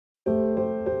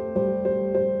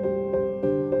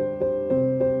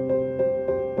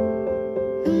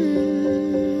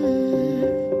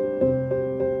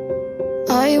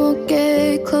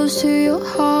close to your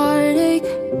heartache.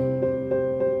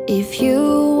 If you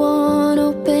wanna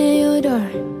open your door,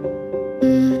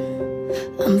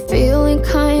 I'm feeling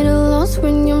kinda lost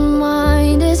when your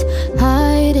mind is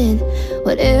hiding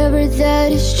whatever that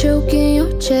is choking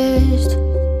your chest.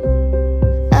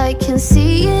 I can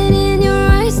see it in your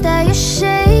eyes that you're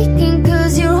shaking,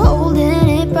 'cause you're holding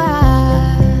it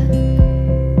back.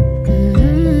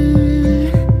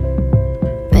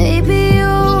 Maybe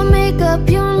you'll make up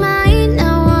your mind,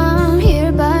 now I'm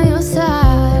here by your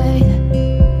side.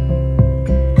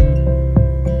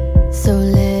 So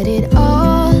let it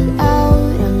all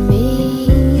out of me.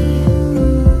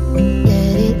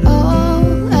 Let it all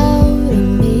out of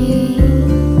me.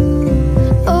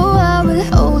 Oh, I will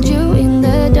hold you in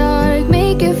the dark,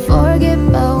 make you forget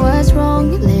about what's wrong.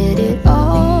 Let it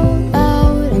all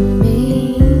out of me.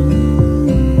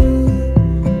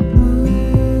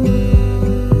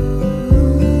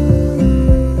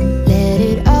 Let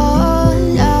it all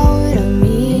out of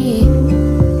me.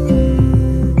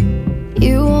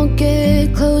 You won't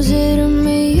get closer to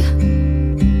me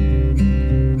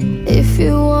if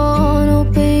you won't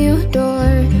open your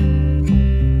door.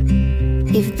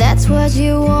 If that's what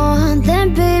you want, then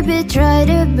baby try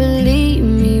to believe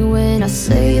me when I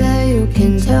say that you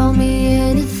can tell me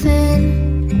anything.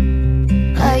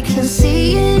 I can see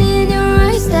it in your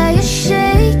eyes that you're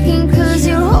shaking, 'cause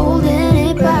you're holding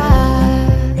it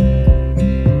back.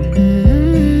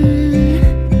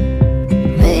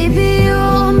 Maybe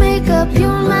you'll make up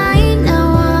your mind, now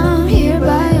I'm here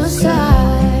by your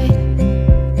side.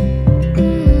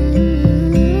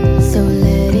 So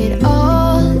let it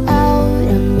all out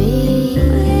of me.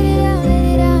 Let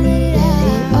it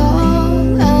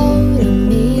all out of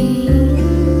me.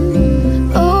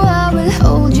 Oh, I will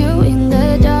hold you in the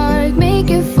dark, make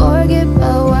you forget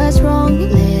about what's wrong.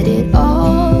 Let it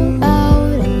all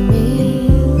out of me.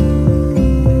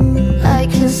 I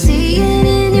can see it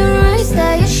in your eyes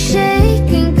that you're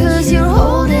shaking, 'cause you're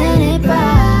holding it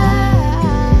back.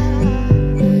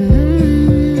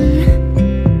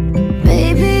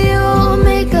 Maybe you'll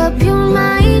make up your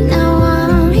mind, now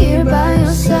I'm here by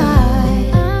your side.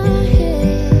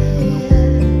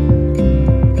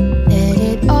 Let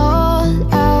it all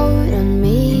out of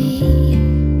me.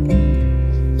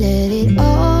 Let it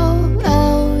all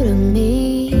out of me.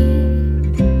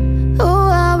 Oh,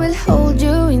 I will hold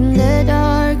you in the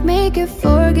dark, make you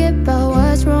forget about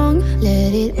what's wrong.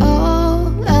 Let it all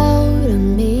out of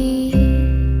me.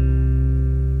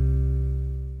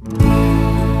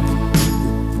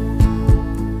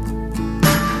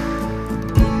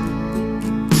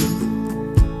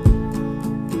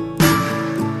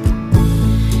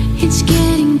 It's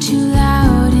getting too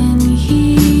loud in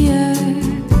here.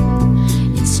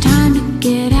 It's time to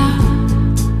get out.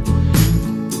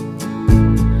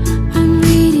 I'm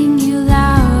reading you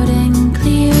loud and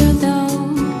clear though.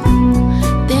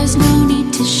 There's no need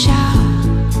to shout.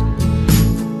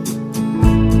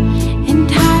 And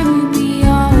time will be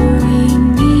all we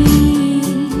need.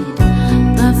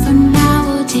 But for now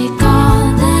we'll take all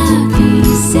the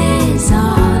pieces,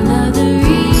 all of the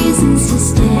reasons to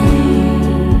stay.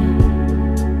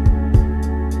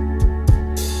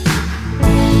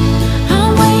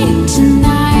 I'm waiting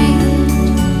tonight.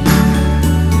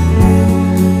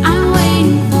 I'm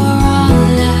waiting for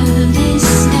all of this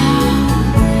now.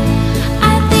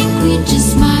 I think we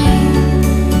just might.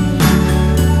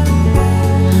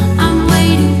 I'm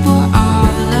waiting for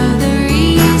all of the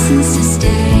reasons to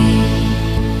stay.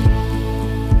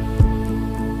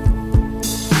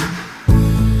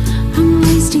 I'm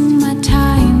wasting my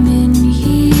time in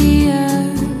here.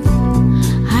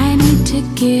 I need to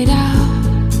get out.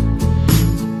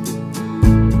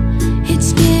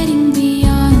 It's getting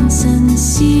beyond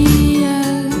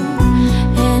sincere,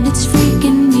 and it's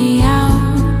freaking me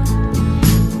out.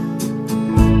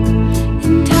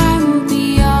 And time will be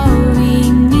all we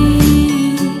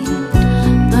need.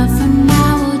 But for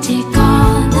now we'll take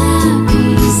all the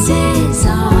pieces,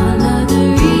 all of the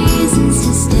reasons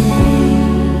to stay.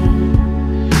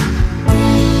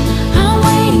 I'm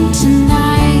waiting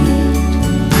tonight.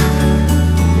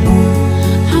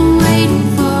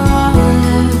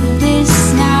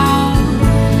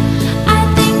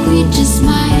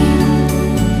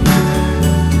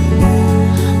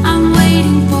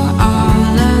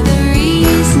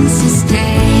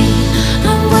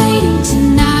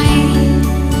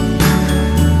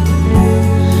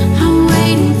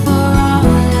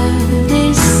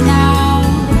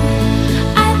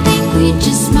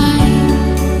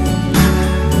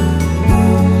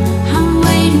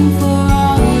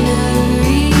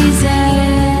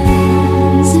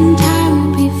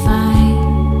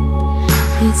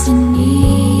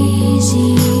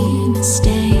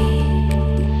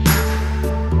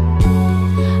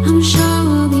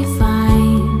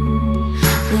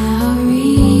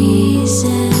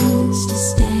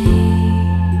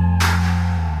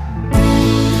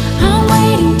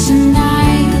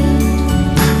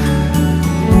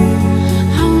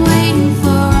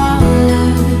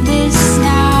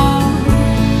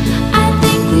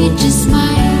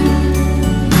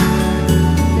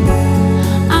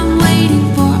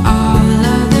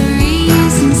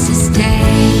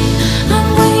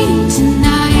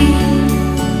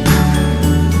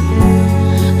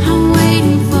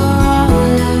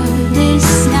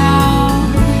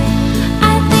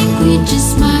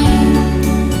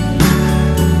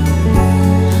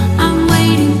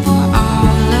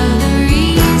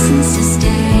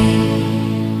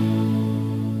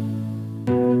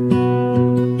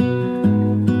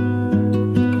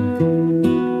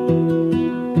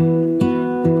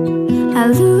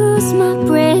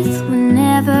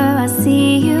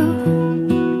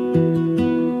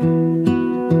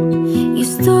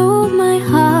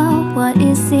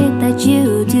 that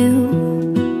you do.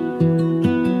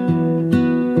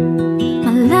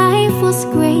 My life was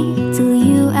great till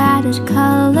you added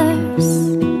colors.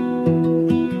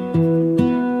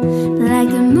 Like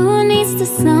the moon needs the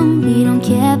sun, we don't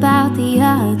care about the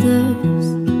others.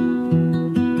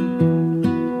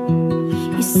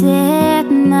 You set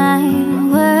my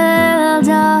world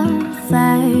on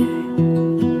fire.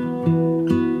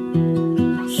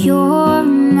 You're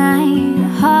my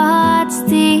heart's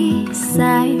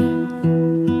desire.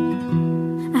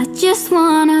 I just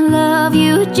wanna love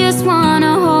you, just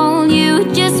wanna hold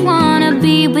you, just wanna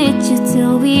be with you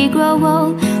till we grow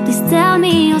old. Please tell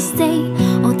me you'll stay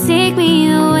or take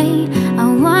me away. I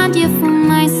want you for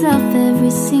myself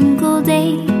every single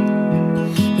day.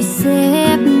 You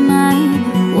set my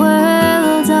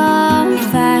world on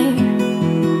fire.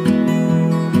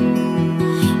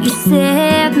 You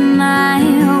set my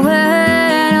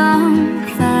world on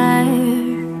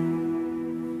fire.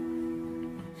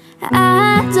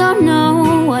 I don't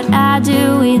know what I'd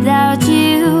do without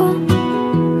you.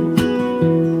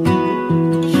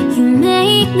 You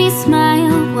make me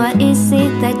smile, what is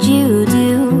it that you do?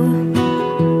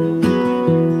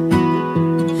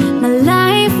 My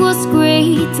life was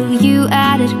great till you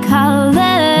added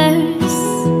colors.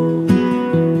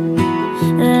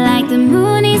 Like the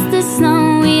moon is the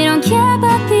sun, we don't care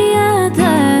about the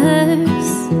others.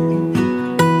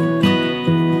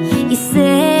 You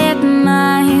set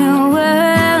my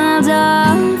world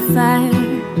on fire.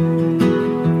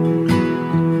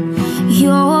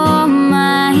 You're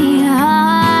my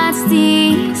heart's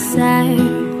desire.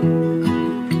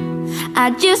 I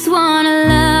just wanna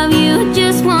love you,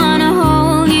 just wanna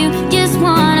hold you, just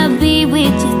wanna be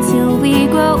with you till we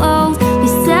grow old.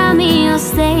 Please tell me you'll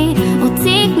stay or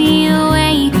take me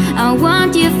away. I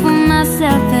want you for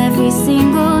myself every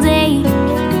single day.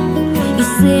 You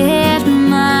set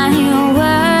my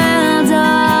world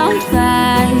on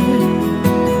fire.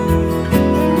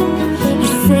 You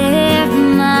set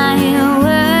my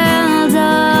world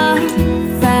on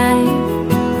fire.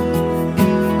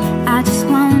 I just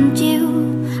want you,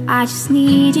 I just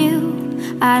need you.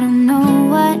 I don't know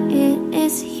what it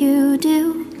is you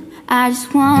do. I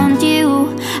just want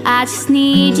you, I just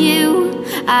need you.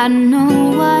 I don't know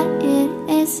what it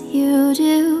is you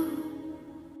do.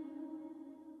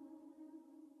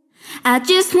 I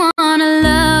just wanna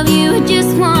love you,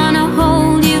 just wanna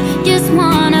hold you, just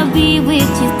wanna be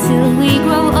with you till we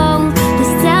grow old.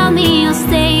 Just tell me you'll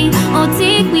stay or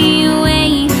take me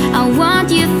away. I want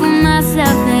you for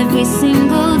myself every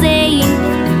single day.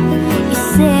 You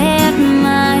set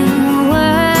my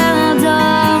world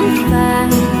on fire.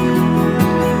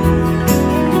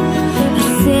 You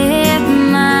set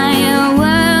my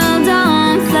world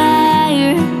on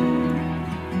fire.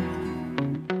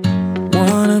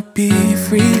 Wanna be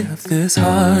free of this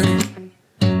heart,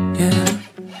 yeah.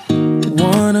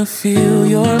 Wanna feel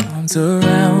your arms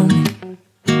around me.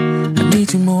 I need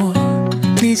you more,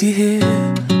 need you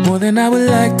here, more than I would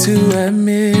like to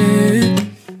admit.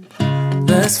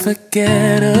 Let's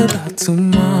forget about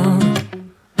tomorrow,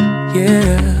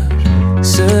 yeah.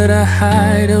 Should I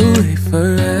hide away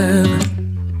forever?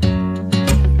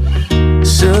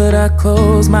 Should I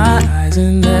close my eyes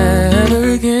and never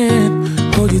again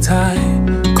hold you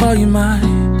tight, call you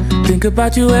mine, think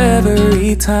about you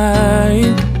every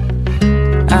time?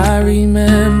 I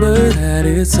remember that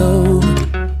it's over,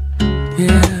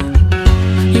 yeah.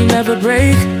 You never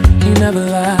break, you never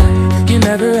lie, you're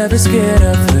never ever scared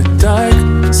of the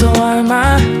dark. So why am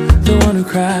I the one who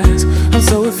cries? I'm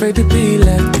so afraid to be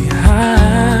left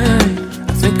behind.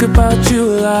 I think about you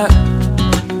a lot.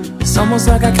 It's almost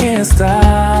like I can't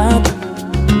stop,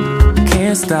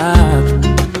 can't stop,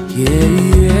 yeah,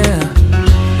 yeah.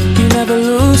 You never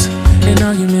lose an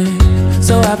argument,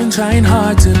 so I've been trying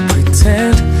hard to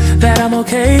pretend that I'm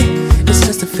okay. It's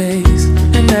just a phase,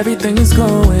 and everything is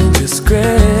going just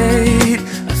great.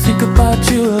 I think about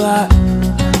you a lot.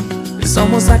 It's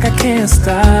almost like I can't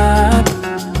stop,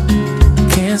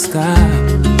 can't stop,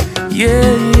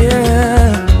 yeah,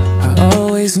 yeah. I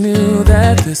always knew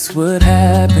that this would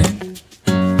happen,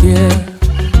 yeah.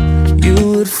 You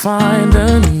would find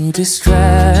a new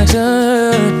distraction.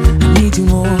 I need you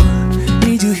more,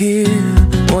 need you here,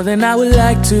 more than I would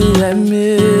like to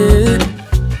admit.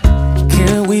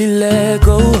 Can we let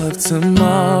go of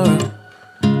tomorrow,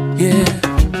 yeah.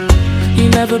 You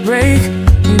never break,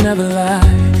 you never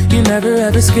lie, you're never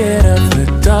ever scared of the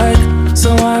dark.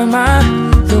 So why am I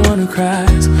the one who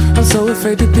cries? I'm so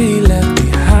afraid to be left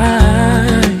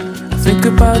behind. I think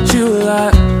about you a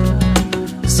lot.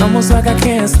 It's almost like I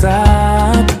can't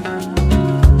stop,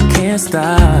 can't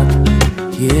stop,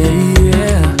 yeah,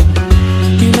 yeah.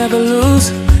 You never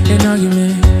lose an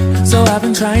argument. So I've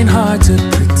been trying hard to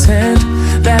pretend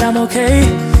that I'm okay.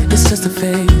 It's just a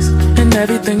phase, and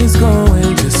everything is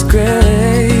going just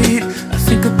great. I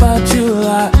think about you a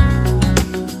lot.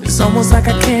 It's almost like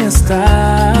I can't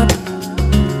stop.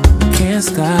 Can't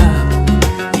stop.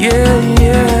 Yeah,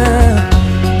 yeah.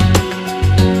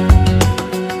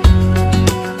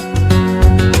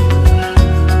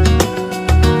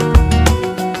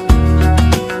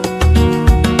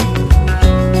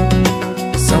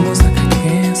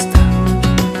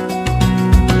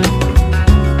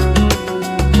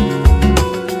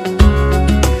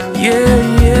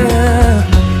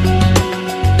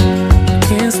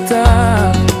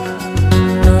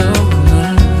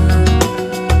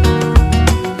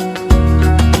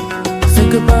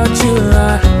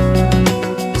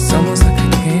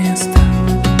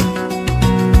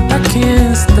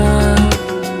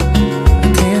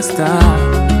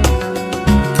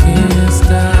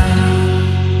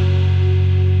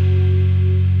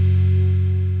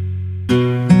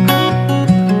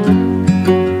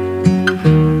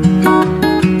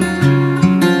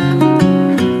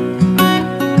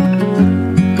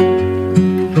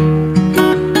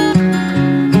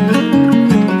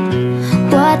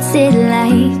 What's it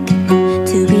like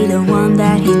to be the one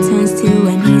that he turns to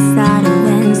when he's out of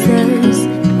answers?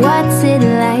 What's it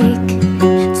like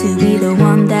to be the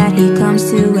one that he comes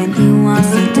to when he wants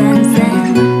to dance?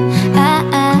 And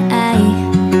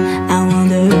I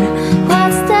wonder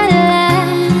what's that like?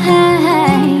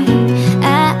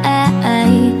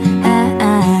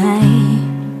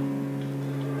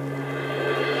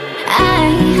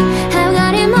 I've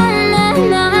got him on my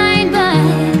mind, but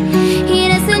he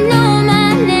doesn't know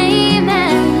my name,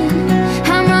 and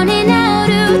I'm running out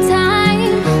of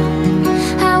time.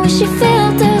 I wish he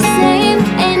felt the same,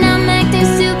 and I'm acting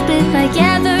stupid like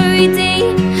every day.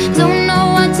 Don't know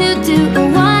what to do or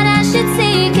what I should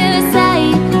say, 'cause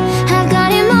I've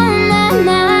got him on my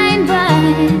mind, but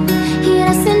he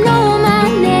doesn't know my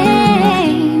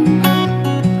name.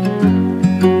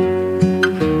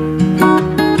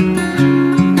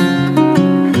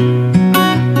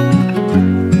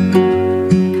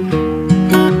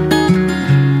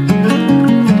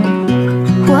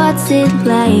 What's it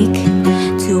like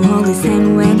to hold his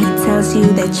hand when he tells you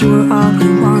that you're all he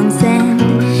wants? And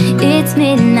it's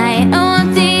midnight, oh,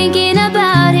 I'm thinking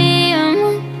about him.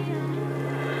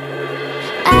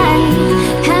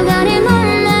 I've got him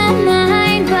on my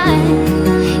mind, but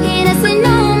he doesn't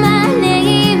know my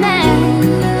name, and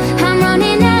I'm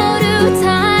running out of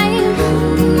time.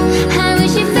 I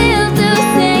wish he felt the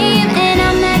same, and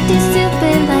I'm acting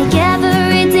stupid like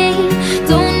every day.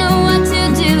 Don't know what to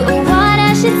do or what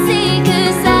I should say,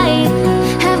 'cause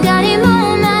I've got him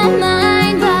on my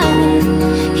mind, but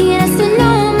he doesn't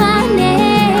know my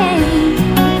name.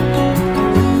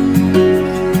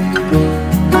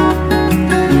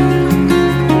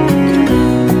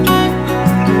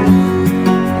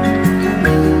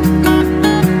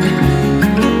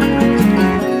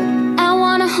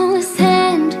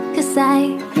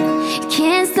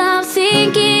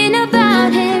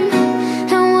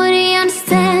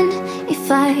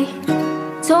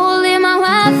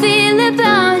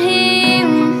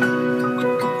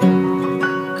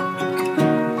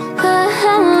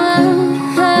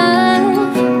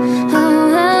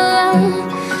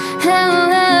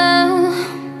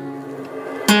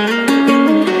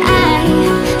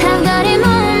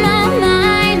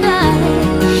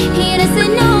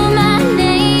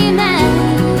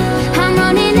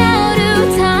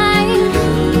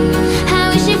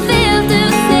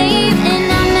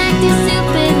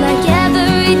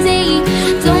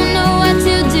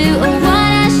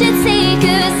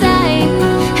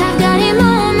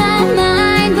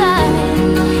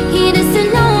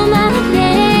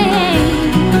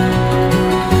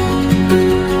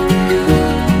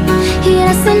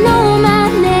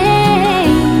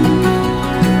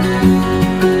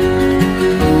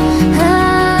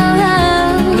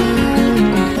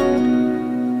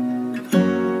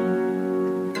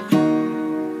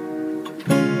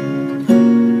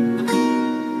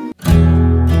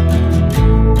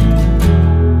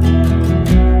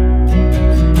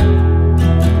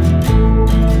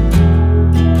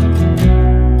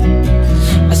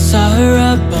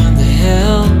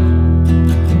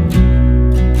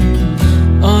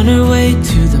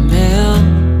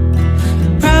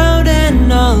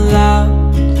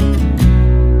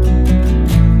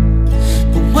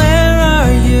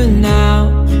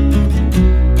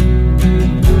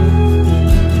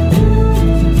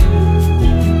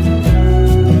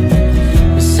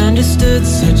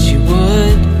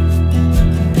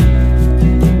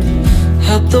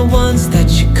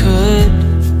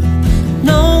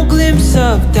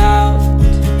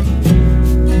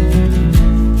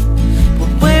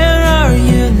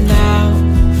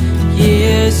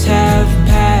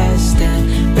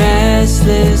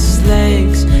 restless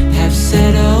legs have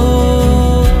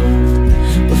settled.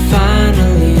 We're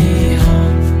finally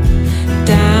home.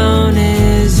 Down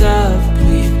is up,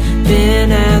 we've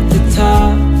been at the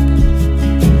top.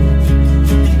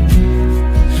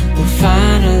 We're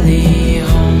finally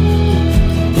home.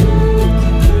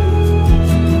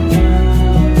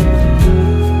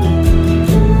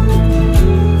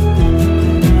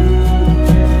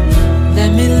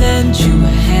 Let me lend you a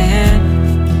hand.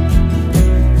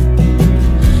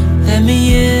 Let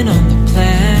me in on the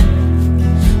plan.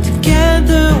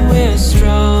 Together we're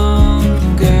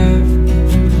stronger.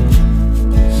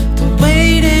 Don't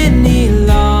wait any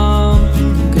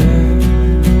longer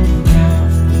now.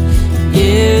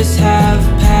 Years have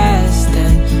passed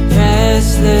and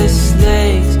restless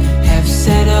legs have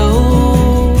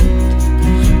settled.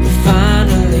 We're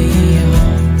finally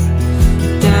home.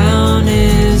 Down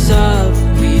is up,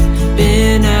 we've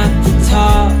been at the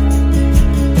top.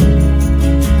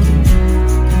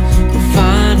 We're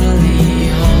finally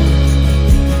home.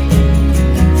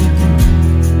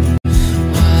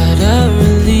 What a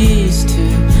release to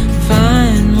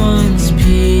find one's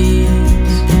peace.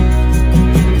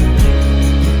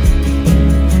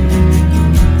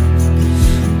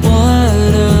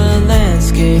 What a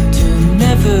landscape to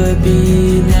never be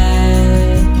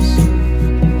less.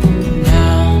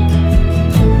 Now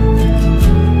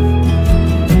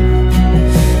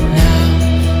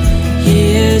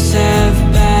years have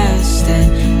passed and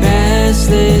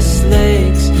restless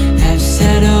legs have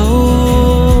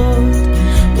settled.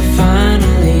 We're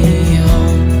finally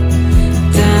home.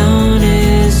 Down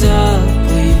is up,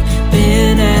 we've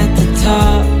been at the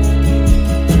top.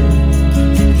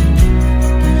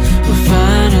 We're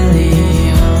finally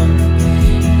home.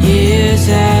 Years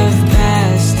have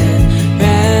passed and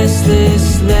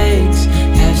restless legs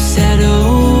have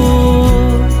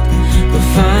settled. We're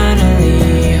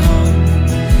finally home.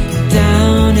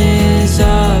 Down is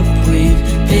up, we've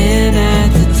been at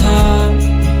the top.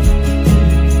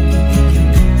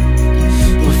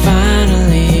 We're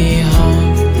finally home.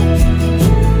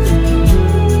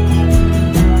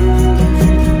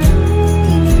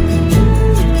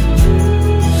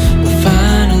 We're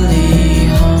finally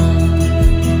home.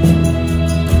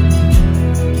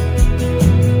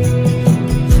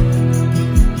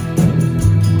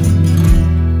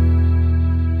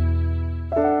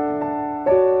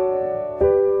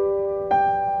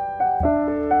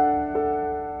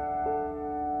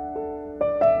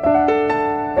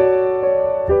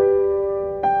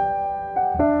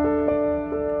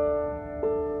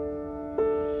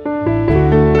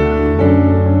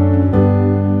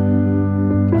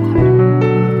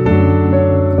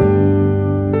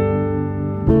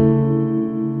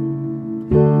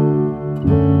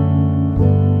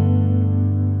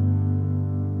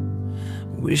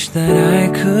 Wish that I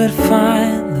could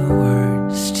find the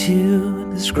words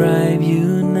to describe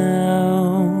you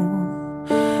now,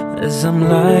 as I'm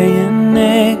lying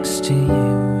next to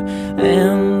you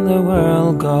and the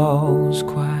world goes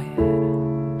quiet.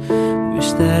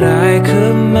 Wish that I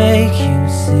could make you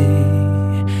see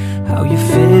how you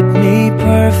fit me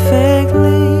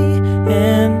perfectly,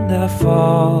 and I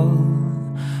fall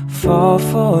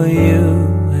for you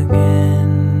again.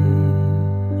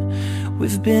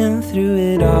 We've been through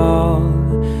it all.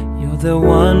 You're the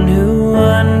one who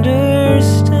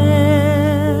understands.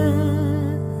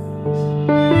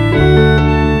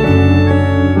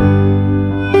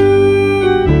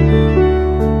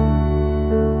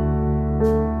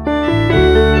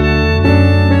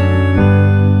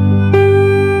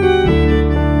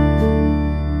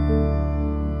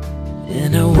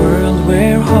 In a world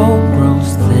where hope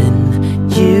grows thin,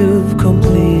 you've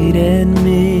completed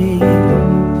me.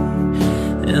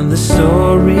 And the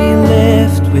story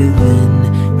left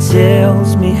within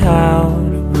tells me how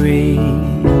to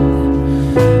breathe.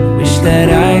 Wish that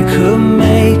I could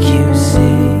make you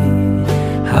see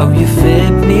how you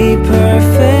fit me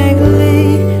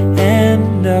perfectly,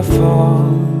 and I fall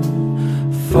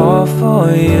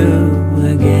for you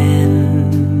again.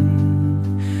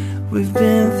 We've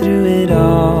been through it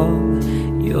all.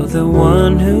 You're the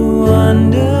one who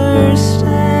understands.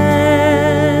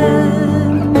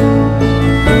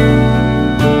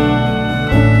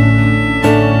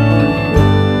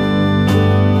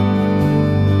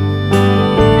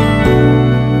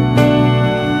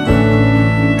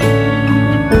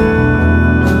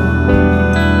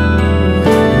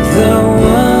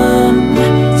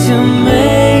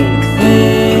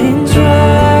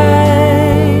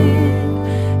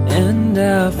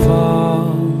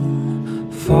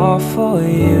 Fall for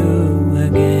you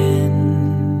again.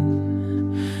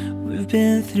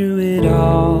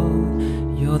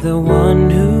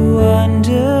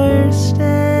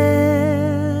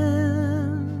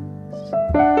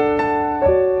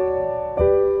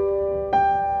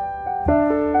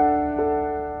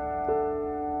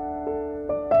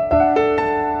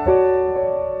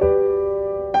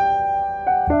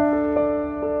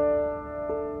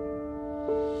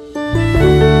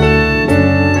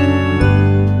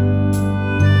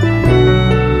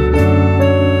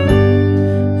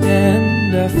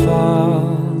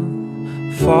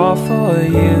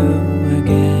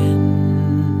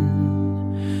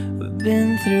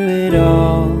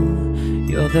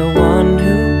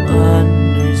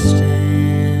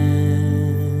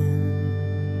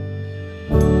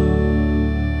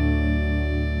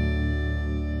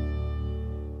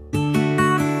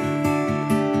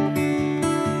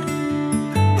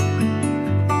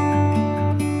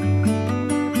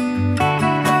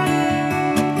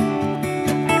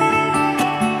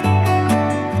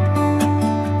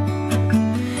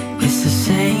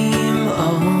 same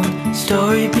old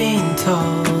story being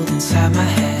told inside my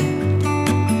head.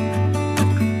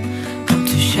 I'm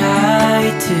too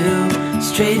shy to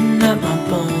straighten up my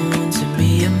bones and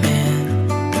be a man.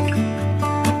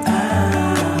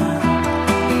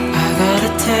 I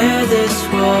gotta tear this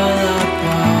wall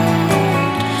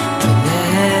apart to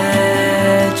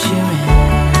let you in.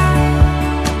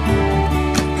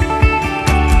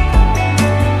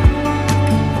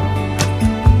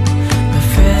 My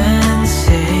friends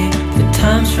say the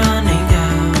time's running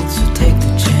out, so take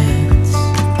the chance.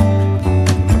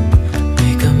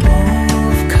 Make a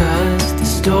move, 'cause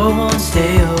this door won't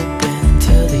stay open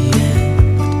till the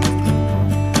end.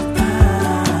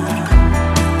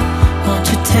 Won't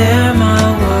you tear my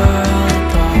world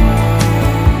apart?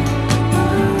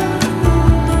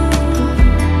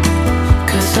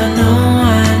 'Cause I know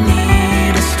I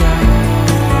need a start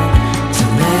to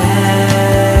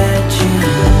let you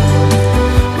in.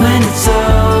 When it's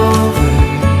over,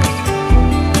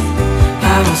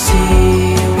 I will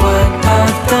see what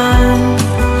I've done.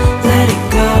 Letting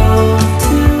go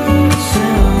too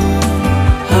soon.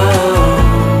 Oh,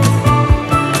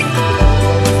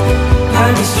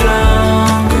 I'd be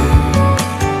stronger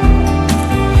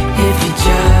if you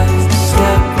just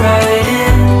step right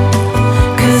in.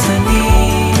 'Cause I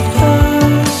need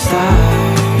a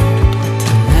start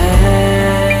to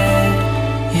let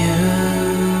you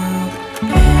in.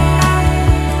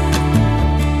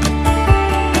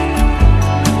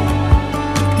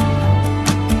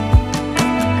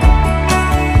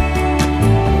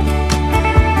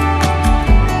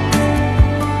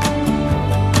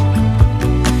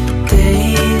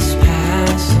 Days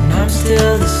pass and I'm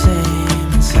still the same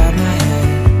inside my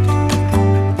head.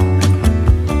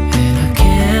 And I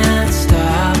can't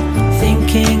stop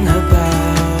thinking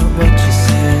about what you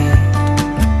said.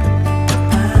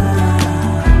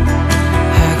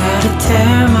 I gotta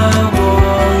tear my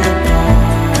wall apart.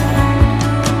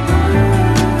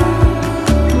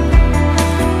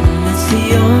 And it's the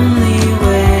only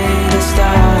way to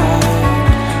start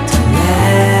to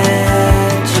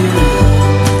let you in.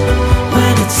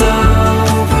 When it's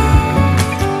over,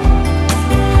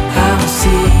 I will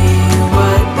see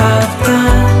what I've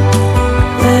done.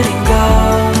 Letting go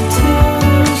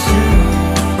too soon.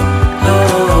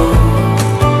 Oh,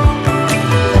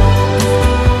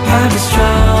 I'd be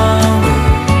stronger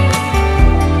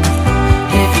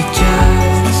if you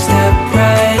just step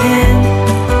right in.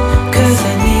 'Cause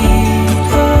I need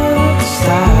a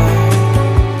start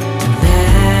to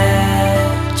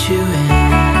let you in.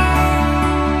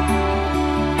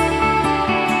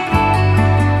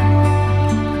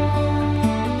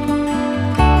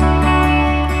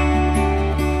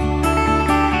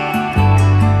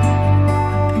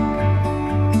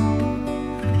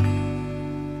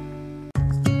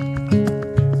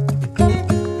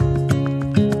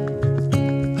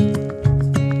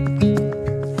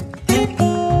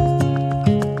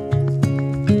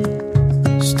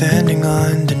 Standing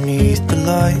underneath the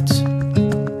lights,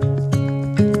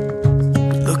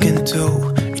 look into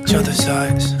each other's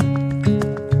eyes.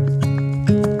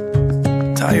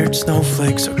 Tired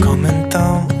snowflakes are coming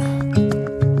down,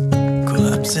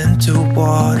 collapse into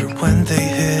water when they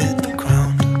hit the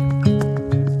ground.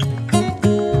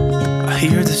 I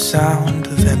hear the sound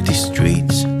of empty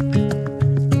streets.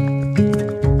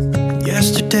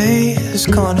 Yesterday has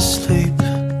gone to sleep,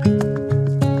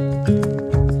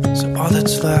 so all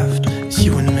that's left is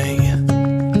you and me.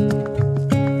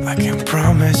 I can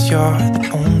promise you're the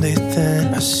only thing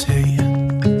I see.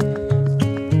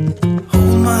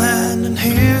 Hold my hand and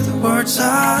hear the words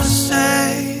I say.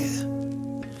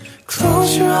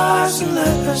 Close your eyes and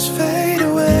let us fade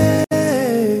away.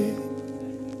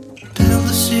 Build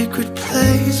a secret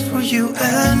place for you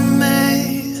and me.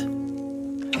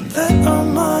 Let our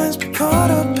minds be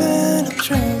caught up in a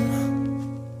dream.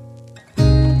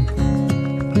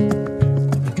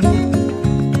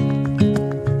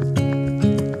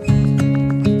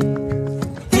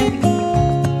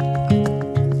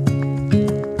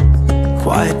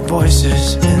 Quiet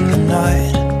voices in the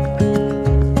night.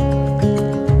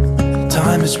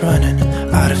 Time is running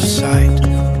out of sight.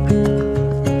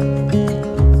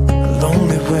 A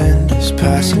lonely wind is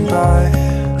passing by,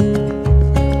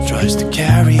 tries to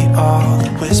carry all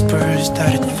the whispers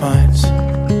that it finds.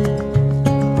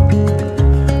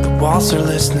 The walls are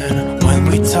listening when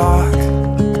we talk,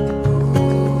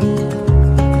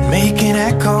 making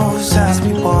echoes as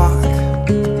we walk.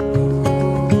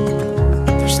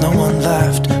 There's no one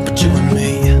left but you and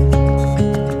me.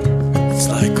 It's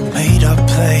like a made-up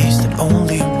place that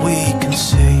only we can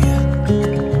see.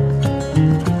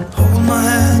 Hold my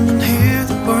hand and hear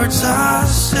the words I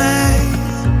say.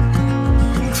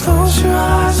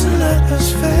 let us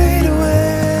fade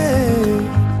away.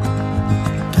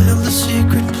 Build a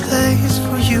secret place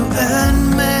for you and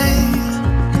me.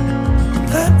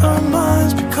 Let our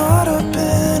minds be caught up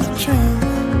in a dream.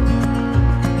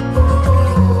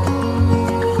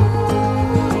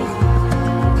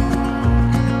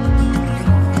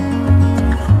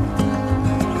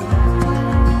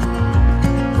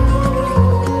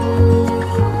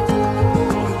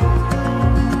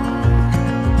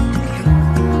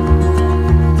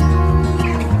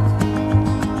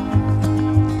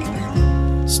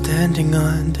 Standing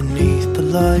underneath the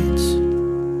lights,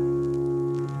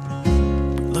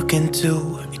 we look into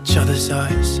each other's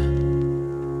eyes.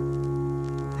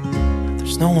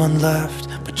 There's no one left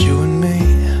but you and me.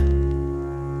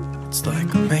 It's like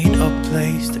a made-up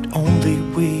place that only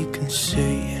we can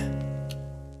see.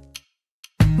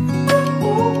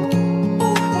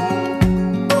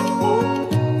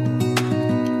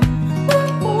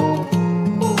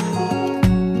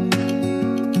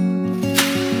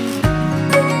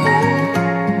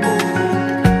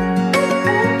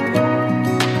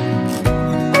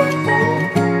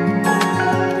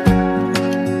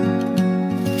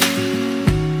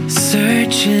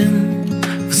 Searching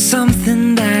for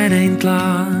something that ain't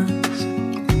lost.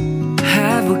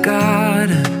 Have we got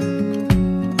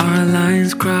our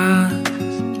lines crossed?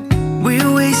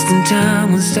 We're wasting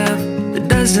time on stuff that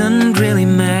doesn't really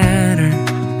matter,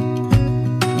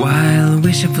 while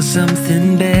wishing for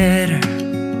something better.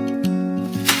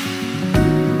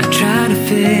 I try to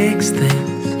fix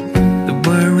things that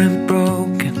weren't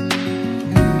broken,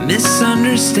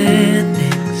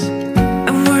 misunderstandings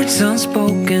and words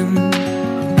unspoken.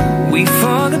 We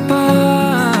fall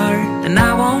apart, and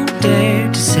I won't dare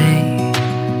to say,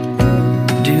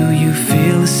 do you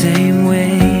feel the same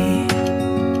way?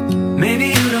 Maybe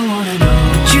you don't wanna know,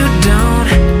 but you don't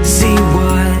see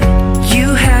what you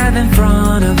have in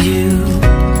front of you.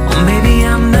 Or maybe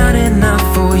I'm not enough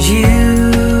for you,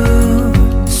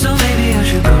 so maybe I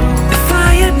should go. If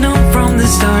I had known from the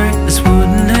start, this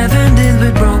wouldn't have ended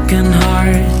with broken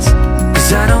hearts.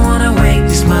 'Cause I don't wanna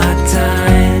waste my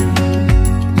time.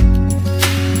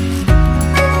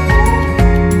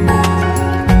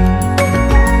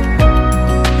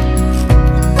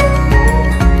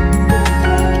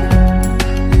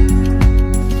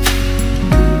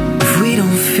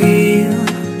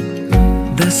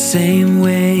 Same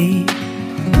way,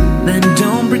 then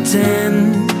don't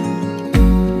pretend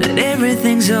that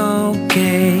everything's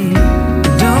okay.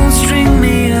 Don't string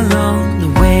me along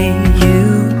the way you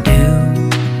do.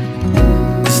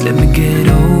 Just let me get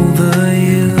over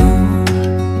you.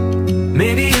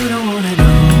 Maybe you don't wanna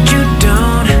know, but you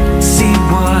don't see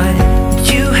what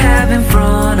you have in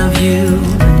front of you.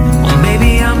 Or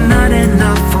maybe I'm not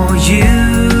enough for you,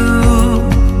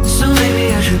 so maybe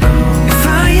I should go. If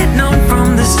I had known from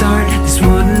the start, this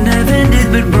wouldn't have ended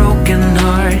with broken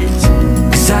hearts.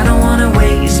 'Cause I don't wanna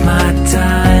waste my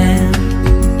time,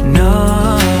 no.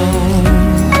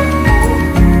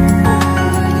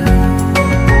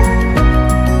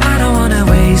 I don't wanna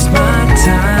waste my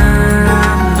time,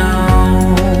 no.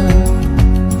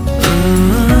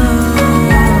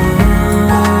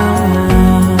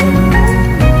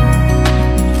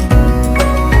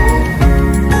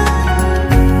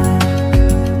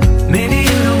 Maybe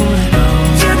you don't wanna know,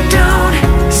 you don't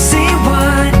see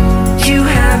what you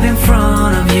have in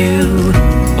front of you.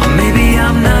 Or maybe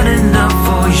I'm not enough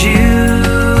for you,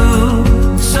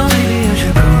 so maybe I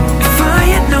should go. If I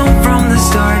had known from the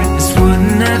start, this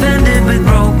wouldn't have ended with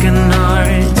broken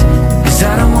hearts. 'Cause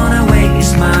I don't wanna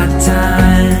waste my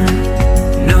time,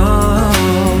 no.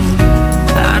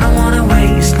 I don't wanna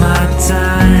waste my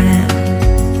time,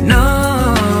 no.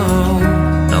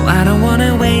 No, I don't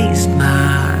wanna waste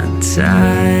my time.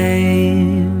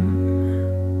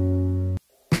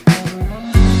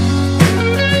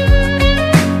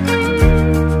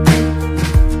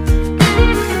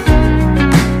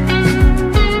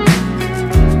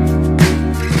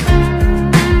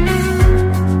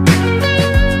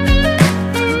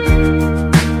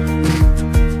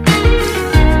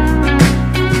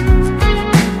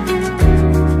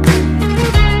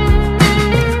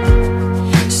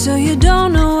 So you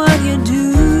don't know what you're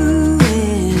doing,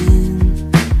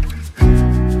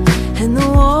 and the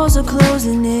walls are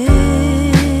closing in.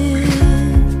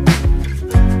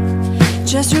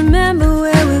 Just remember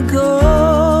where we're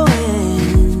going,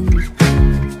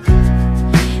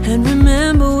 and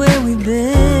remember where we've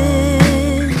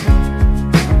been.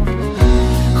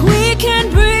 We can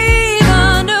breathe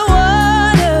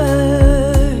underwater,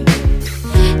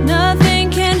 nothing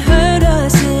can hurt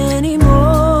us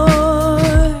anymore.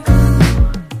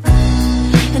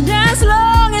 And as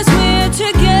long as we're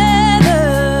together,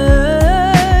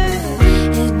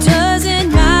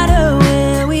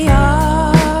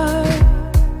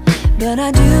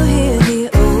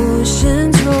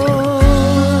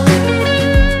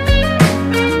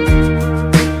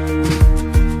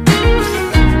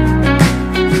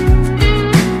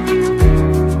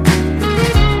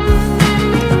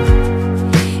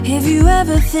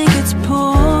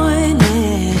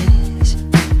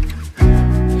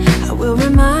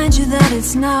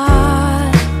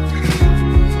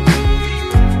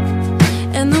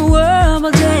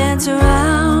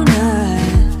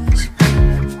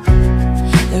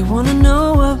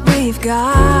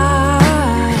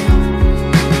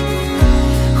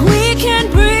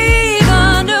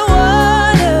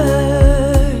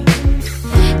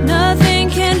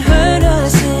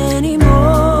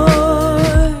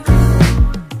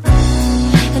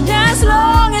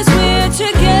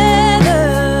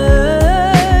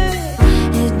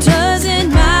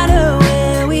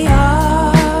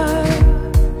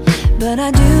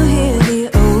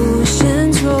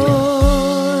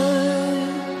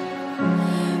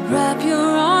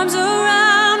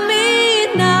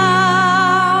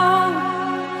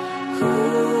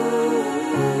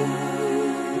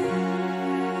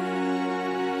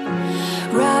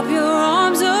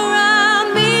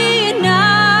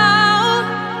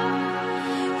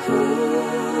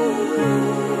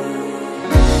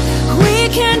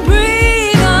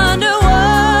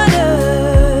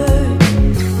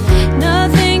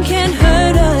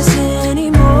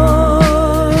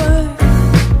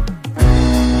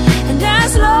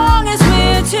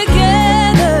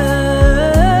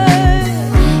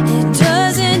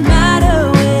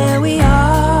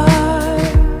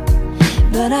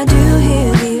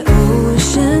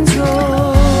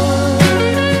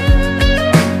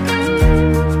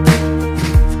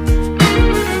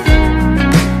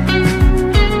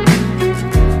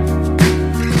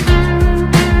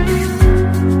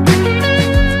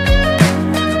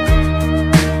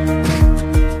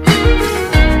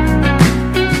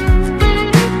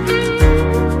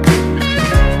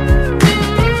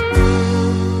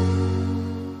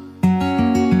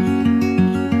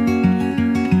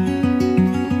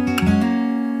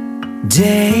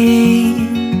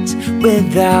 days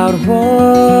without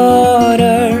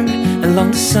water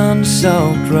along the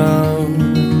sun-soaked road.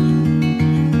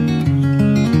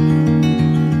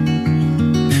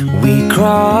 We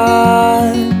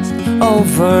crossed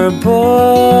over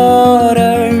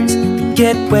borders to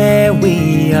get where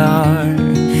we are,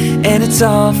 and it's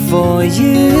all for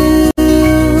you.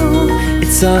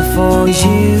 It's all for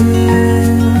you.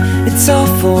 It's all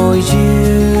for you.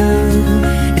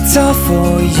 It's all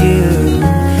for you.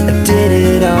 I did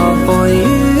it all for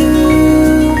you.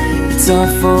 It's all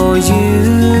for you.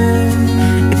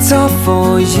 It's all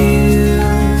for you.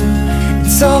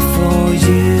 It's all for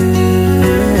you.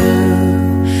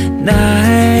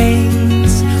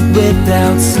 Nights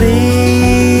without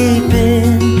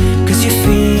sleeping 'cause you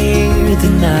fear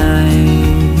the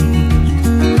night,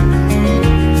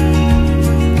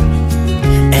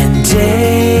 and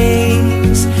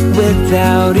days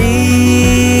without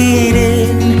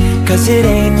eating 'cause it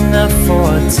ain't enough for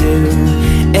two,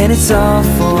 and it's all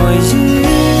for you.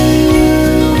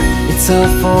 It's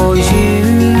all for you.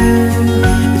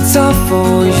 It's all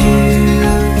for you.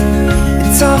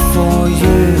 It's all for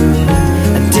you.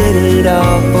 I did it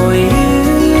all for you.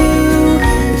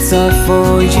 It's all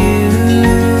for you.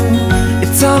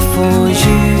 It's all for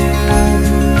you.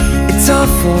 It's all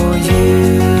for you.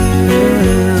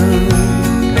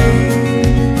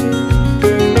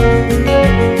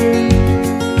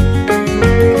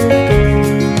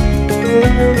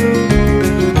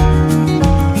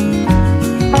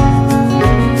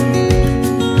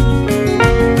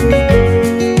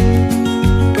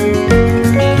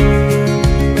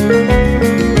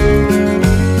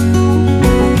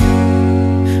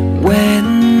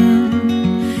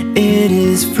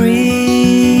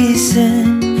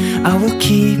 I will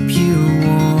keep you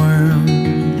warm.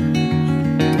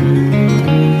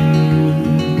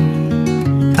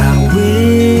 I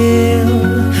will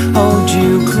hold you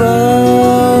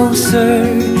closer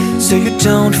so you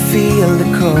don't feel the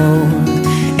cold,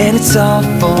 and it's all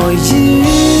for you.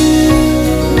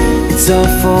 It's all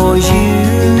for you.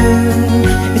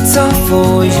 It's all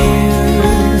for you.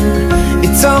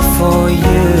 It's all for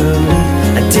you.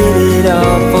 I did it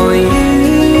all for you.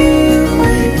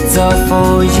 It's all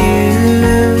for you.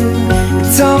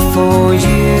 It's all for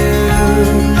you.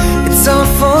 It's all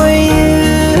for you.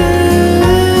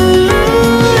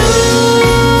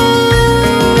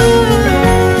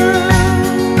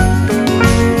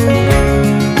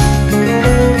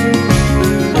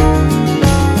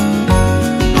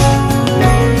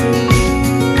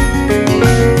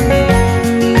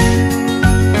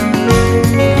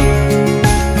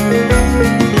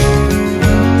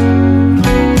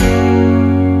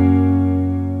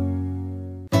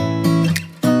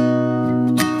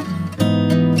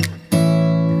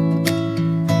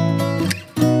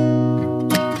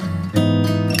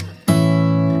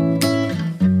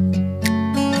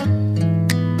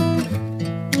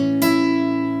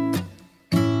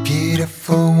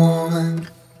 Beautiful woman,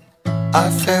 I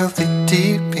felt it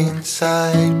deep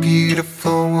inside.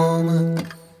 Beautiful woman,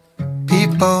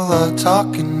 people are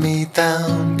talking me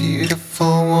down.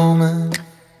 Beautiful woman,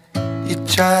 you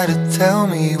try to tell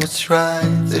me what's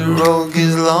right. The road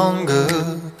gets longer,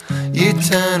 you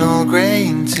turn all grey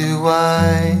into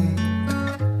white.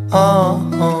 Oh,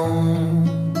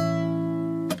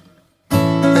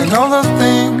 and all the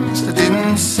things I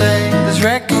didn't say, there's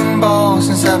wrecking balls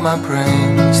inside my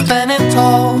brain. Standing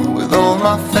tall with all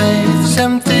my faith, there's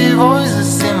empty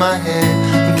voices in my head,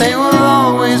 and they will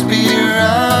always be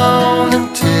around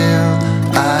until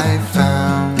I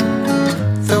found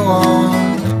the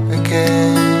one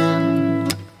again.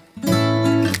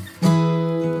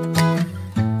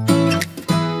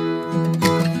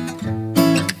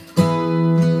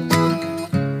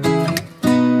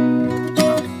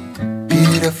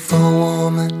 Beautiful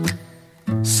woman,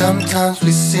 sometimes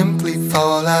we simply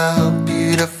fall out.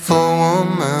 Beautiful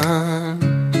woman,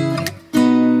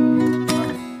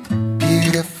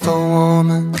 beautiful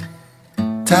woman,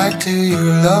 tied to your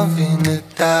love in a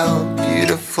doubt.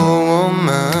 Beautiful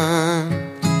woman,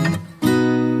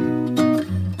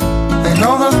 and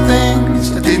all the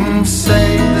things I didn't say,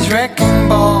 there's wrecking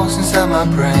balls inside my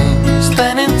brain.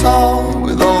 Standing tall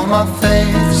with all my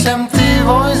faith, there's empty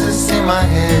voices in my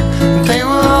head, and they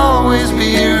will always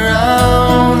be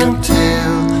around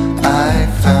until I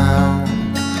found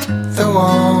the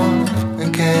one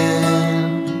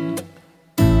again.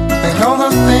 And all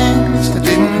the things I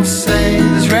didn't say,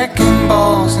 there's wrecking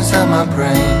balls inside my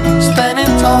brain.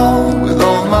 Standing tall with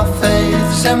all my faith,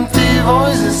 there's empty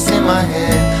voices in my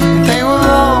head, and they will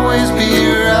always be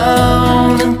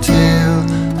around until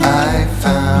I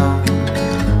found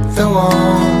the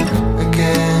one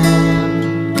again.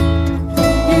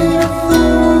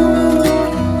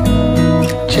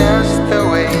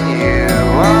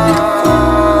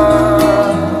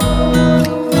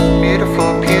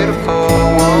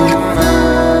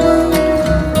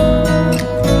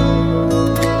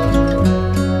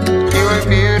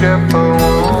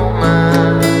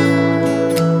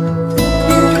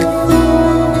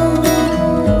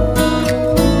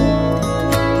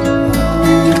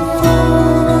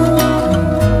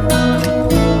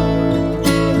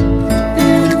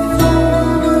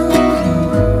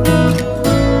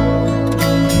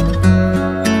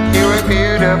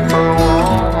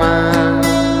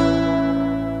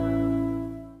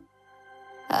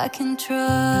 I can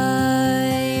try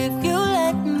if you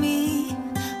let me.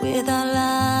 Without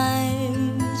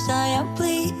lies, I am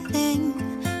bleeding.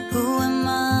 Who am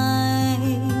I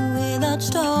without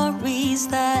stories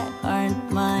that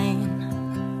aren't mine?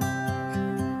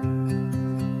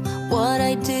 What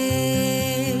I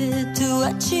did to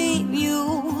achieve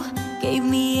you gave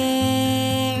me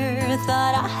air,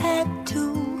 thought I had to.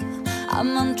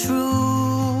 I'm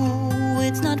untrue,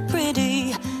 it's not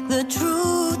pretty, the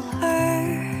truth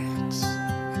hurts.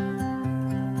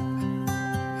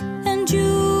 And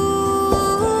you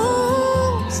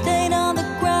stayed on the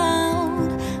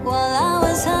ground while I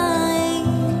was high.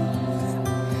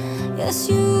 Yes,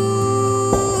 you've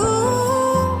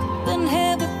been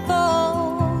here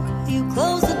before, you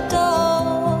closed the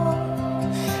door.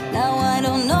 Now I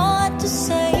don't know what to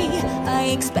say, I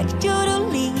expect you to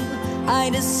leave. I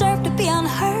deserve to be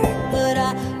unheard, but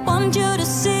I want you to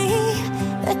see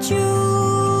that you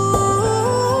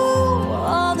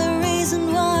are the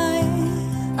reason why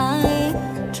I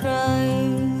try.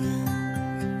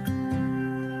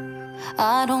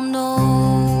 I don't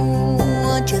know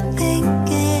what you're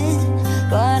thinking,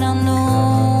 but I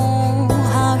know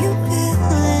how you're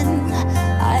feeling.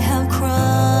 I have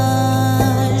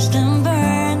crushed and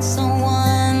burned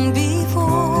someone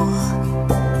before,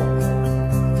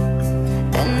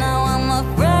 and now I'm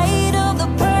afraid of the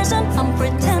person I'm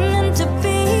pretending to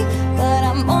be. But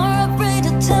I'm more afraid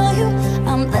to tell you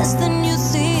I'm less than you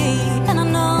see. And I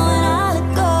know when I let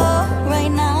go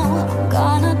right now, I'm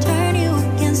gonna turn you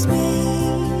against me.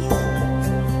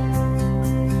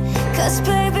 'Cause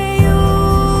baby, you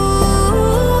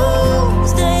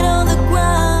stayed on the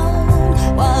ground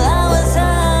while I was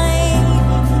high.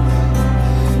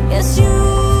 Yes, you've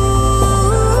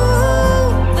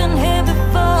been here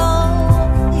before,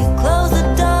 you closed the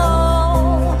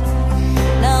door.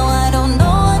 Now I don't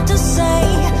know what to say,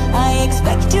 I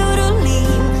expect you to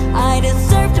leave. I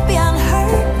deserve to be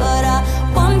unheard, but I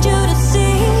want you to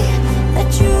see that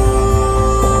you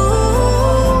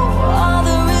are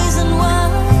the reason why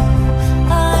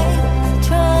I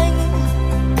try.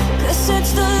 'Cause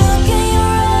it's the look in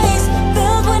your eyes,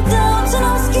 filled with doubts and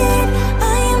I'm scared.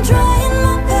 I am trying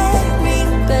my very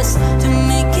best to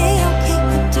make it okay,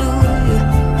 but do you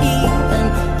even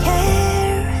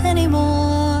care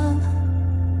anymore?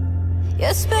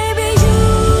 Yes, baby, you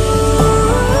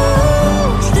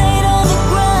stayed on the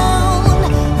ground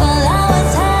while I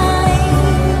was high.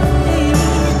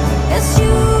 Yes,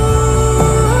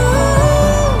 you've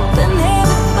been here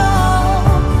before,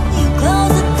 you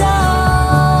closed the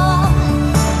door.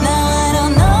 Now I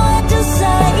don't know what to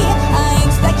say, I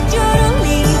expect you to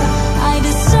leave. I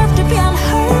deserve to be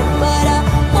unheard, but I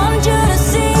want you to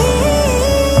see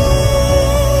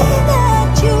that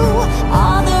you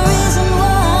are the reason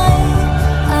why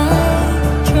I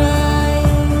try.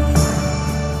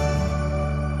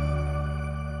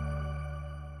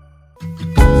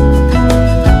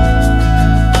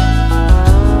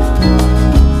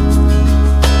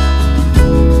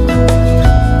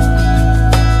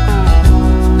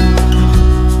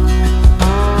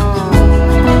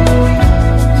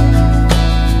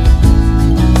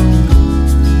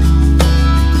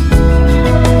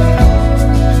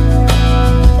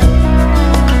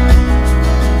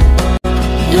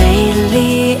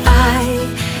 Lately I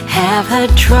have had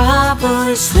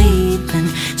trouble sleeping,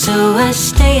 so I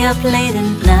stay up late at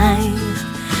night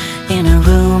in a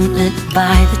room lit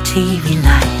by the TV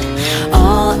light.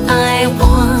 All I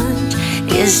want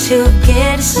is to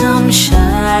get some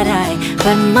shut-eye,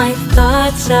 but my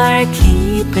thoughts are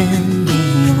keeping me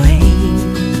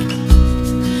awake.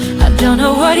 I don't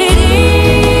know what it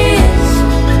is,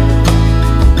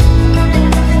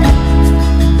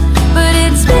 but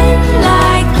it's been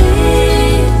like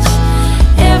this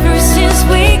ever since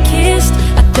we kissed.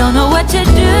 I don't know what to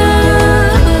do,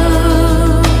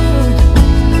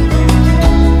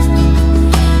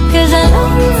 'cause I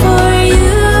long for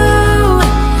you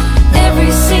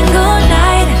every single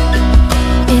night.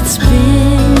 It's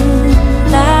been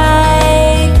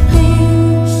like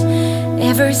this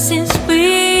ever since we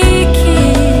kissed.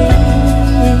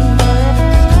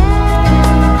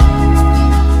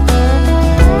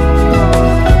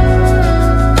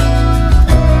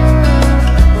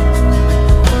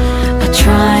 I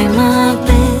try my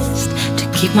best to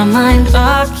keep my mind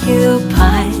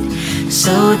occupied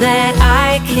so that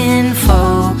I can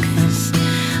focus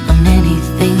on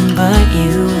anything but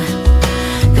you.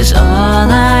 'Cause all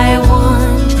I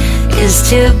want is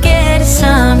to get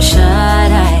some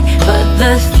shut-eye, but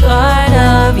the thought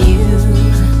of you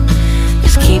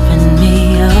is keeping me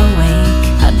awake.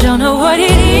 I don't know what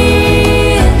it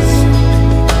is,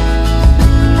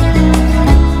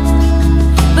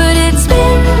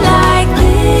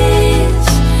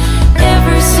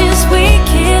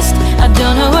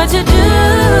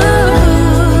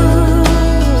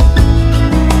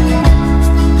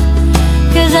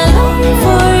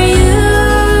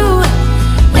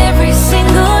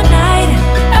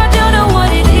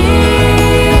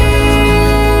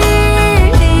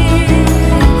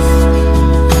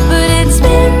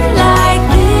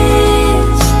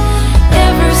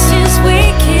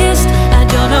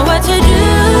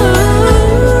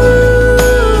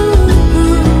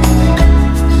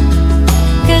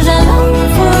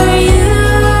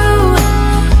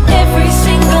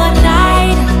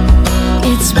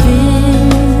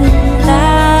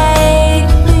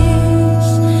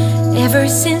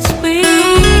 since we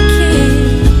kissed.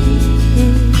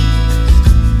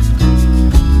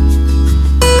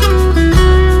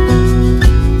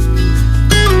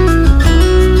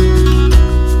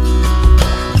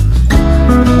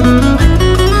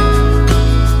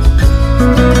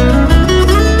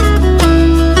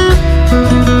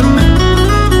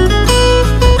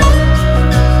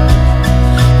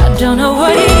 I don't know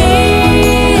what it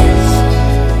is,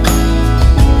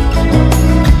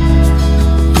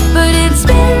 but it's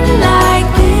been like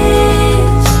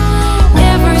this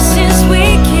ever since we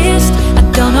kissed. I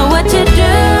don't know what to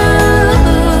do,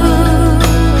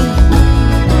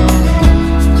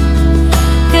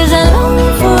 'cause I long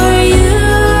for you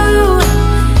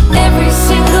every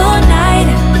single night.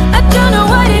 I don't know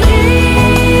what it is,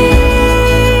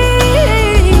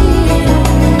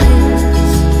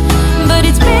 but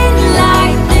it's been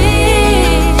like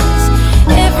this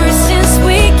ever since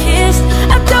we kissed.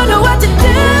 I don't know what to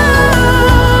do,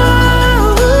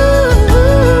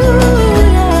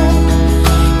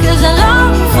 'cause I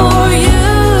long for you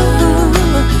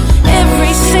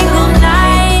every single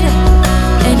night,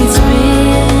 and it's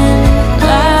been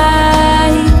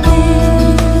like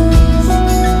this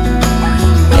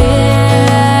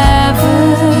ever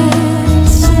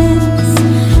since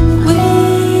we.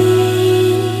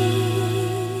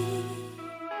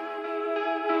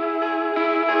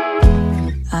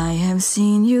 I have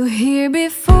seen you here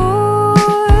before,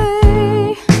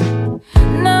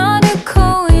 not a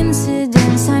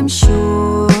coincidence, I'm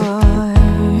sure.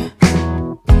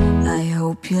 I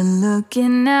hope you're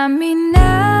looking at me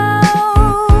now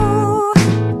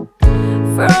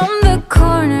from the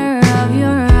corner of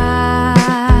your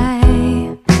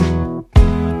eye.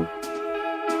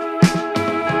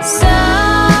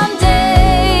 Someday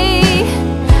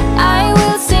I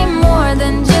will see more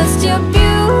than just your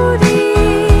beauty.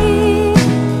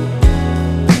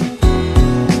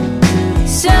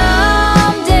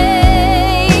 Someday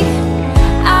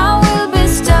I will be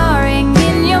starring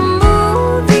in your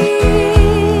movie.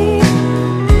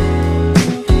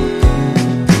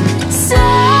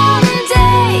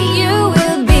 Someday you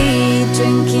will be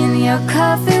drinking your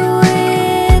coffee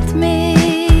with me.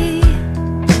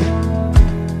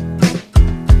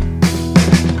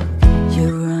 You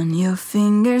run your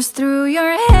fingers through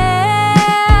your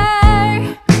hair,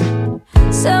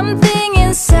 something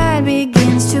inside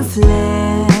begins to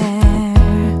flare.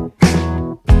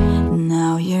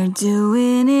 Now you're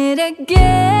doing it again.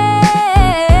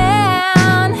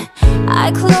 I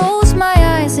close my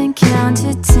eyes and count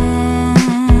to 10.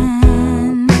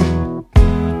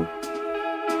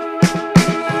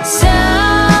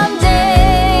 Someday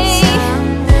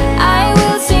I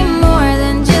will see more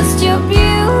than just your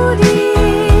beauty.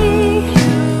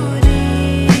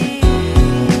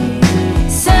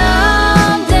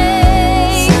 Someday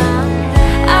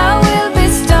I will be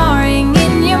starring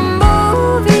in your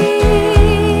movie.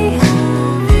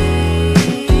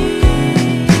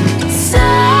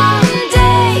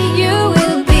 Someday you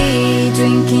will be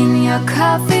drinking your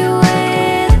coffee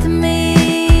with me.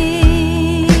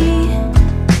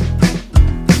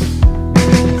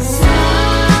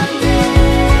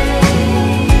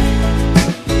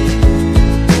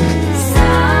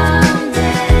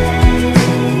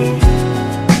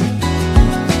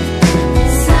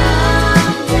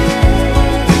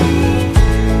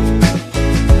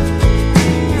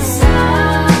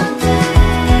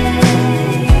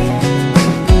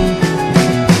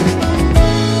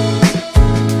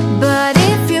 But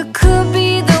if you could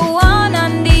be the one I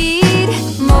need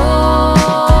more,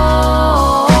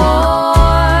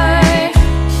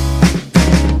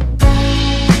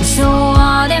 so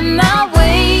what am I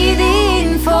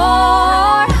waiting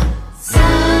for?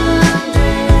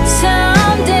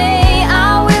 Someday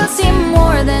I will see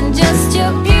more than just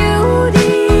your beauty.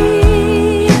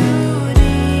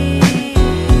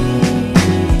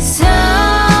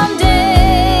 Someday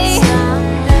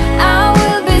I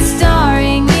will be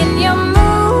starring in your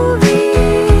movie.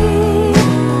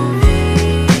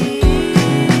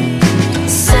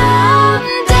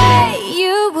 Someday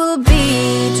you will be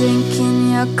drinking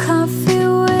your coffee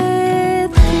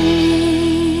with me.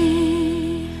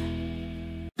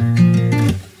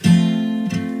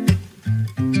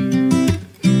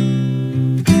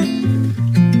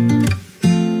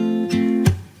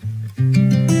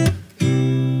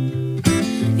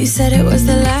 You said it was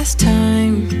the last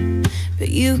time, but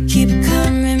you keep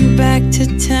coming back to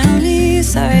tell me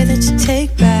sorry that you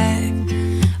take back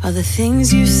all the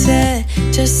things you said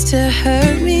just to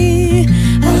hurt me.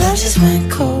 Our love just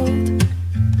went cold,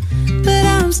 but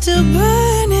I'm still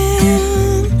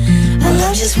burning. Our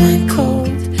love just went cold.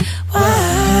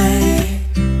 Why?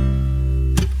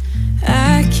 I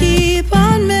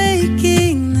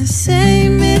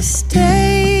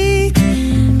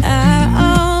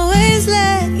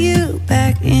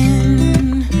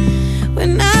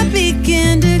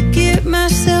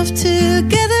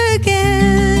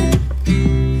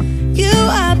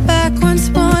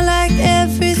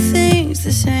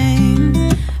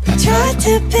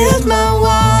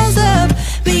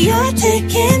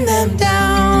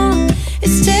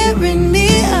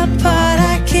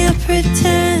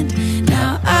pretend.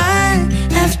 Now I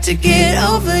have to get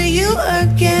over you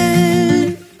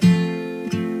again.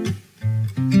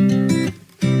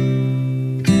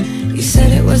 You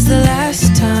said it was the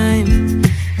last time,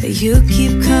 but you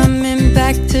keep coming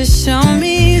back to show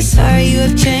me. Sorry you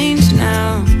have changed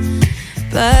now,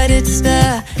 but it's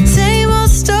the same old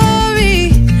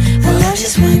story. Our love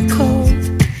just went cold,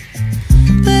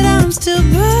 but I'm still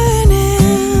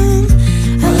burning.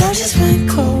 Our love just went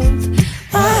cold.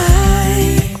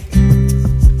 Why?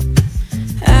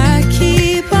 I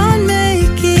keep on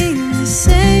making the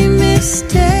same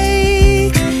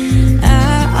mistake.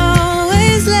 I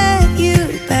always let you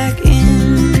back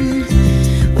in.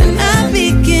 When I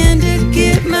begin to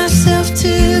get myself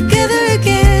together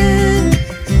again,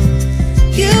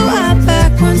 you are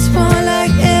back once more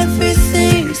like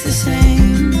everything's the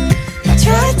same. I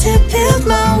tried to build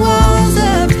my walls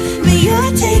up, but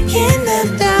you're taking them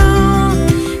down.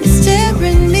 It's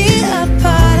tearing me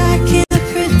apart, I can't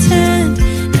pretend.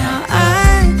 Now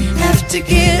I have to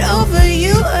get over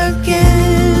you again.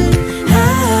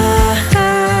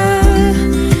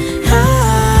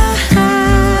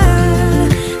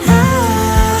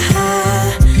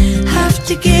 Have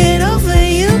to get over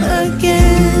you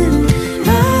again.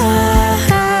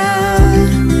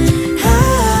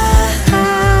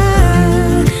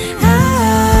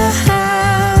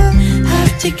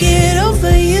 Have to get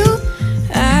over you.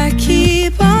 I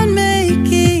keep on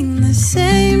making the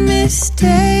same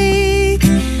mistake.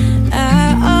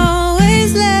 I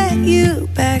always let you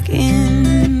back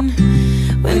in.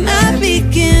 When I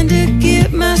begin to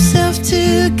get myself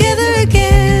together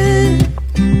again,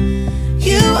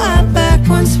 you are back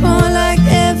once more like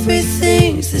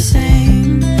everything's the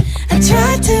same. I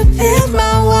tried to build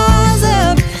my walls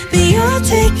up, but you're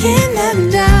taking them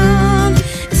down.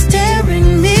 It's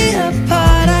tearing me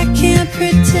apart, I can't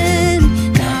pretend.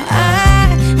 Now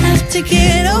I have to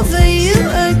get over you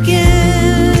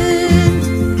again.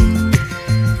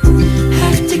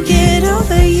 Have to get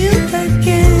over you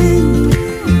again.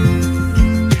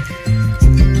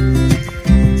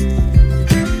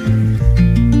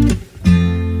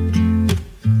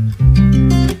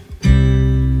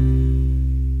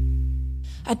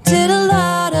 I did a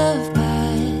lot of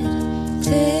bad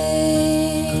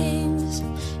things,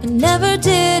 and never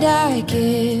did I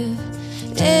give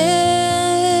in.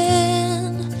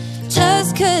 Just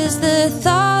 'cause the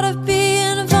thought of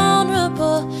being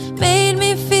vulnerable made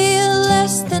me feel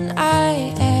less than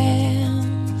I am.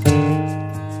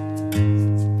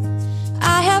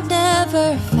 I have never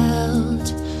felt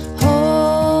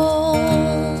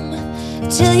home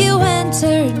till you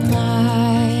entered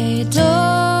my door.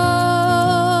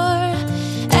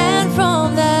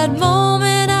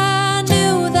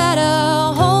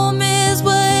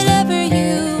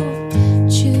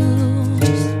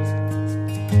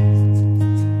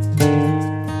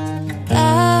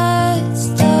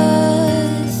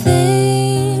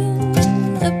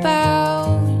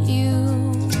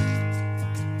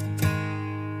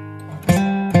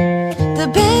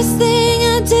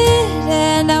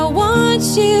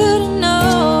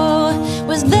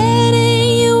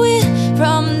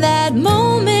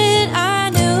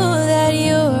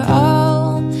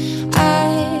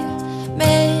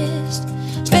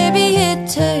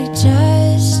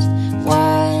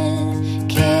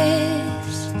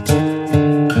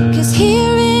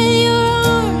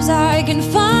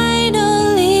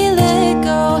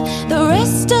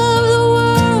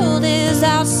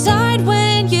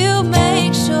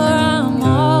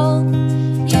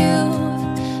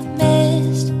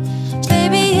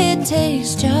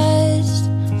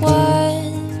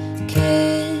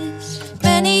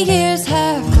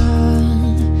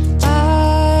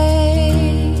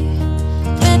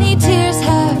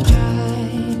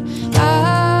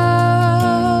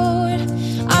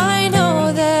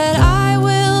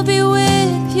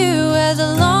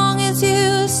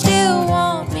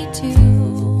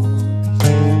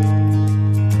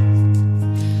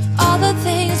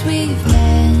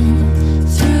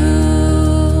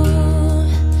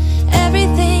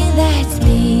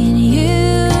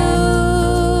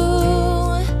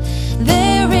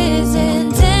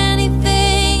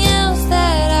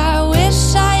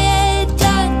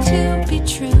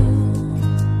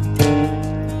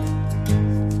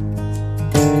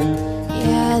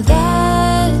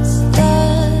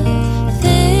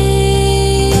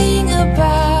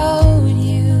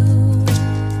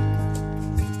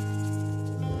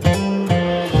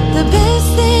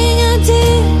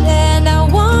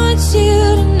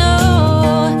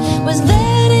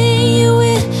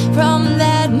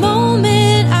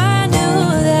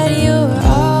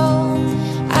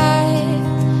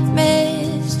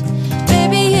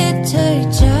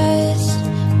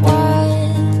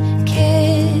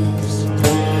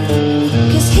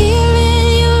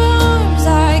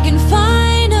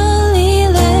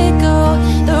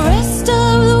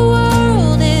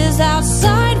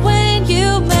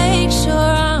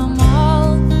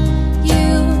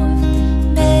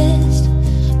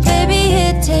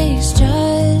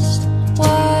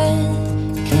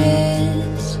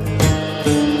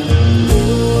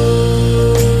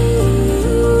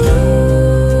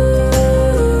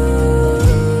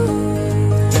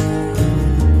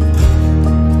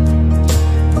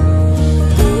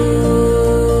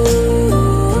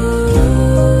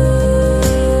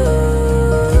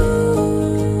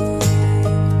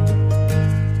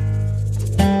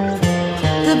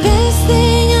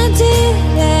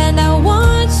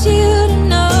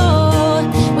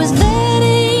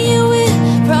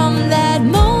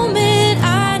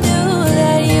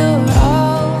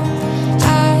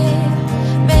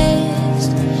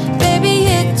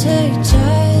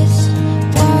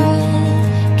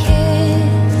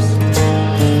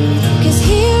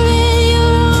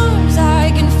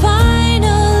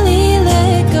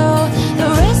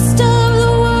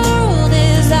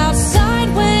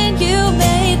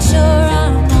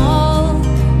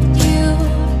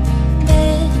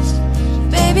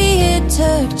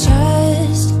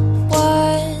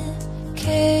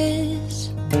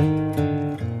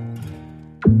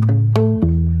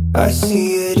 I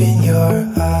see it in your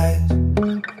eyes.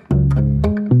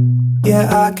 Yeah,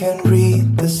 I can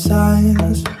read the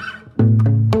signs.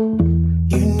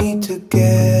 You need to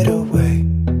get away.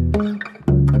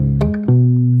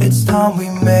 It's time we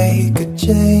make a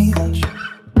change.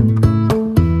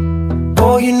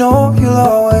 Oh, you know you'll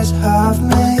always have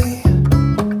me.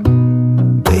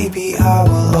 Baby, I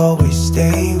will always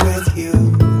stay with you.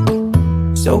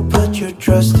 So put your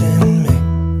trust in me.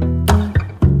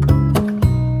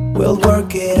 We'll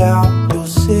work it out, you'll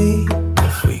see.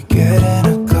 If we get in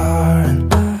a car and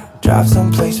drive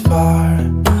someplace far,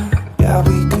 yeah,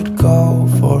 we could go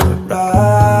for a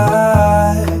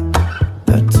ride.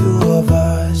 The two of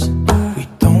us, we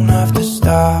don't have to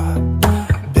stop.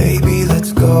 Baby,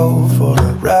 let's go for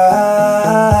a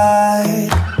ride.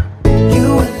 You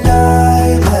and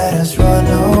I, let us run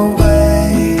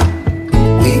away.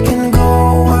 We can go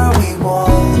where we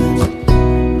want.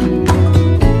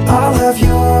 I'll have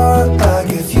your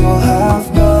bag if you'll have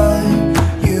mine.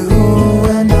 You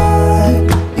and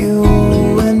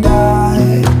I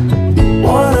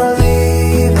wanna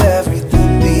leave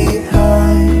everything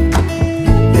behind.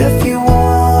 If you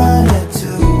wanted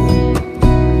to,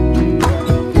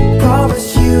 promise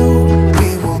you we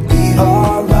will be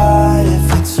alright. If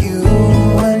it's you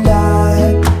and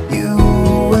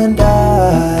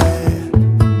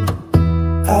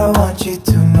I want you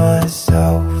to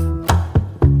myself.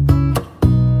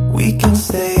 We can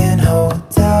stay in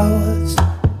hotels,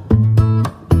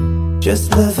 just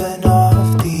living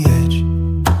off the edge.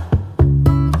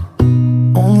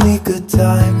 Only good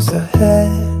times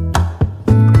ahead.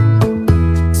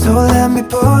 So let me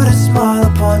put a smile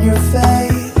upon your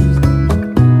face.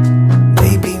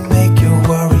 Baby, make your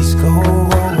worries go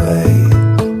away.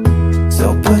 So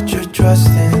put your trust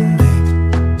in me.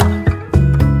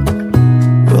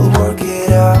 We'll work it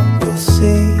out, you'll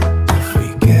see.